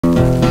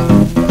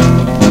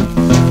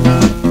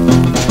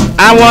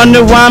I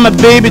wonder why my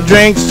baby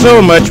drinks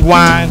so much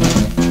wine.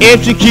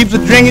 If she keeps a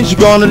drinking, she's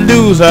gonna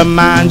lose her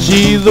mind.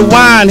 She's a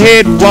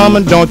wine-head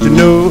woman, don't you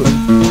know?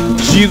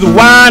 She's a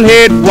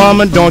wine-head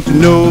woman, don't you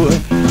know?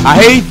 I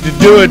hate to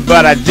do it,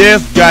 but I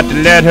just got to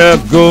let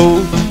her go.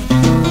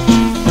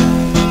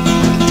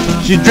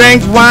 She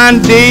drinks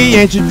wine day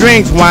and she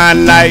drinks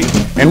wine night,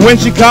 and when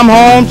she come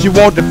home, she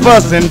want to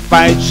fuss and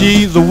fight.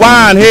 She's a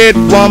wine-head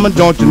woman,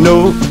 don't you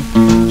know?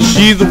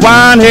 She's a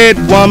wine-head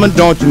woman,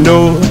 don't you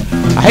know?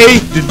 I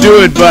hate to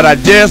do it, but I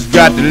just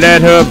got to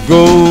let her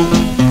go.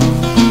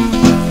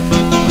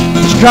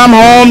 She come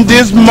home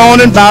this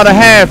morning about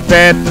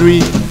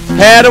 3:30.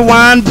 Had a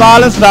wine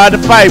bottle and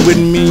started to fight with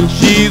me.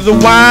 She's a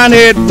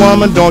wine-head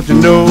woman, don't you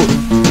know?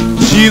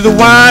 She's a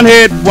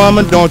wine-head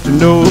woman, don't you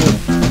know?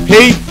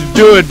 Hate to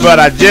do it, but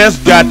I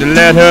just got to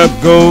let her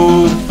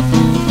go.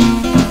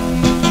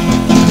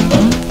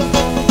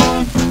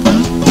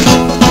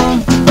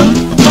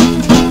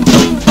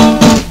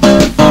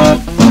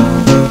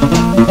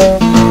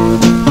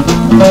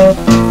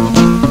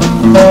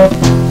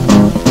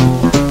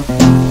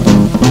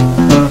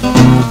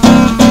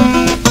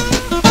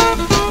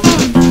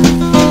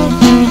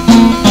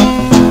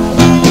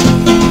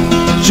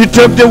 She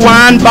took the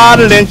wine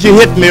bottle and she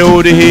hit me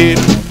over the head.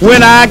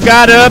 When I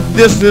got up,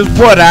 this is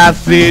what I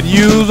said.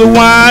 You's a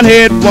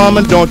wine-head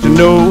woman, don't you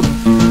know?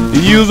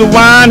 You's a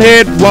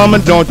wine-head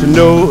woman, don't you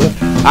know?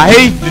 I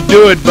hate to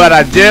do it, but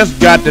I just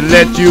got to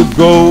let you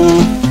go.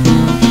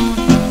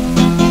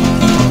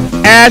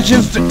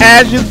 Ashes to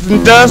ashes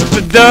and dust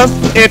to dust.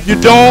 If you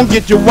don't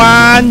get your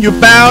wine, you're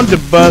bound to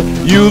bust.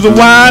 You's a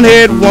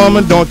wine-head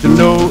woman, don't you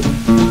know?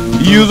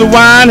 You's a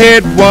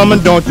wine-head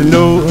woman, don't you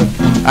know?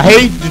 I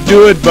hate to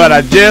do it, but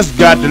I just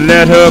got to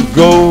let her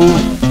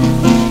go.